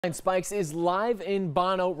Spikes is live in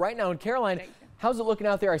Bonneau right now. In Caroline, how's it looking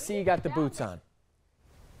out there? I see you got the boots on.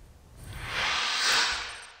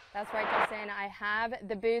 That's right, Justin. I have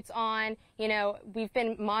the boots on. You know, we've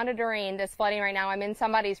been monitoring this flooding right now. I'm in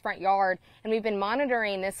somebody's front yard, and we've been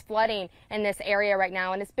monitoring this flooding in this area right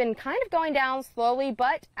now, and it's been kind of going down slowly,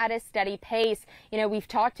 but at a steady pace. You know, we've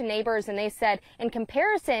talked to neighbors, and they said in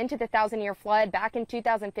comparison to the 1,000-year flood back in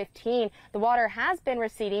 2015, the water has been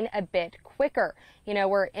receding a bit quicker. You know,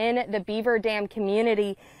 we're in the Beaver Dam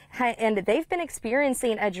community, and they've been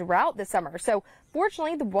experiencing a drought this summer. So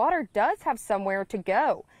fortunately, the water does have somewhere to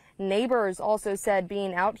go. Neighbors also said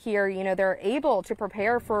being out here, you know, they're able to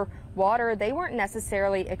prepare for water they weren't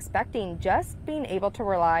necessarily expecting, just being able to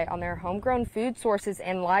rely on their homegrown food sources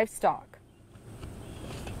and livestock.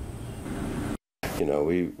 You know,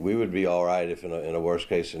 we would be all right if in a worst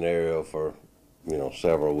case scenario for, you know,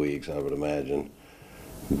 several weeks, I would imagine.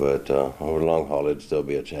 But over the long haul, it'd still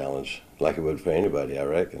be a challenge, like it would for anybody, I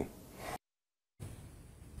reckon.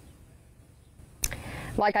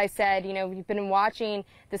 Like I said, you know, we've been watching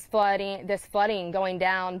this flooding going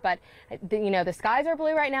down, but you know, the skies are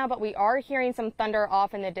blue right now, but we are hearing some thunder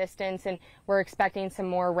off in the distance, and we're expecting some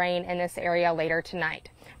more rain in this area later tonight.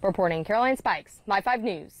 Reporting, Caroline Spikes, Live 5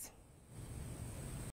 News.